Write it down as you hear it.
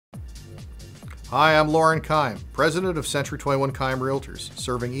Hi, I'm Loren Keim, president of Century 21 Keim Realtors,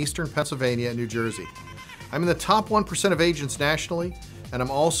 serving Eastern Pennsylvania and New Jersey. I'm in the top 1% of agents nationally, and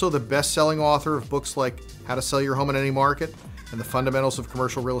I'm also the best-selling author of books like How to Sell Your Home in Any Market and The Fundamentals of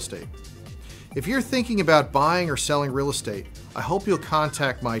Commercial Real Estate. If you're thinking about buying or selling real estate, I hope you'll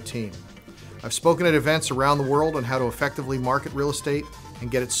contact my team. I've spoken at events around the world on how to effectively market real estate and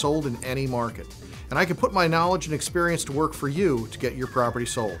get it sold in any market. And I can put my knowledge and experience to work for you to get your property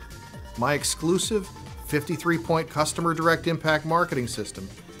sold. My exclusive 53-point customer direct impact marketing system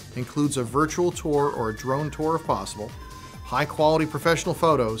includes a virtual tour or a drone tour if possible, high-quality professional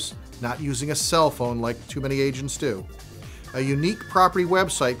photos, not using a cell phone like too many agents do, a unique property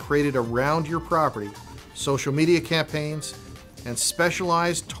website created around your property, social media campaigns, and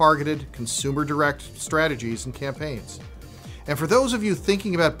specialized targeted consumer direct strategies and campaigns. And for those of you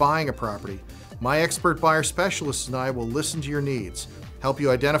thinking about buying a property, my expert buyer specialists and I will listen to your needs, help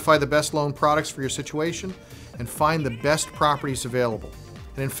you identify the best loan products for your situation, and find the best properties available.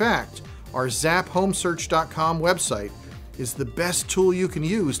 And in fact, our zaphomesearch.com website is the best tool you can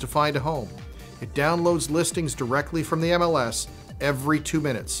use to find a home. It downloads listings directly from the MLS every 2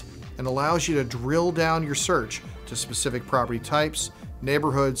 minutes and allows you to drill down your search to specific property types,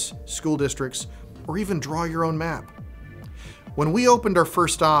 neighborhoods, school districts, or even draw your own map. When we opened our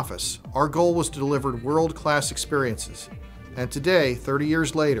first office, our goal was to deliver world-class experiences. And today, 30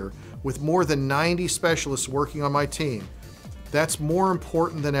 years later, with more than 90 specialists working on my team, that's more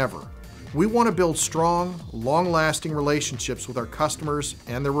important than ever. We want to build strong, long-lasting relationships with our customers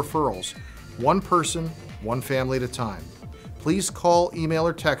and their referrals, one person, one family at a time. Please call, email,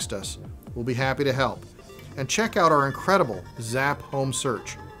 or text us. We'll be happy to help. And check out our incredible Zap Home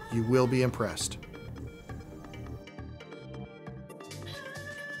Search. You will be impressed.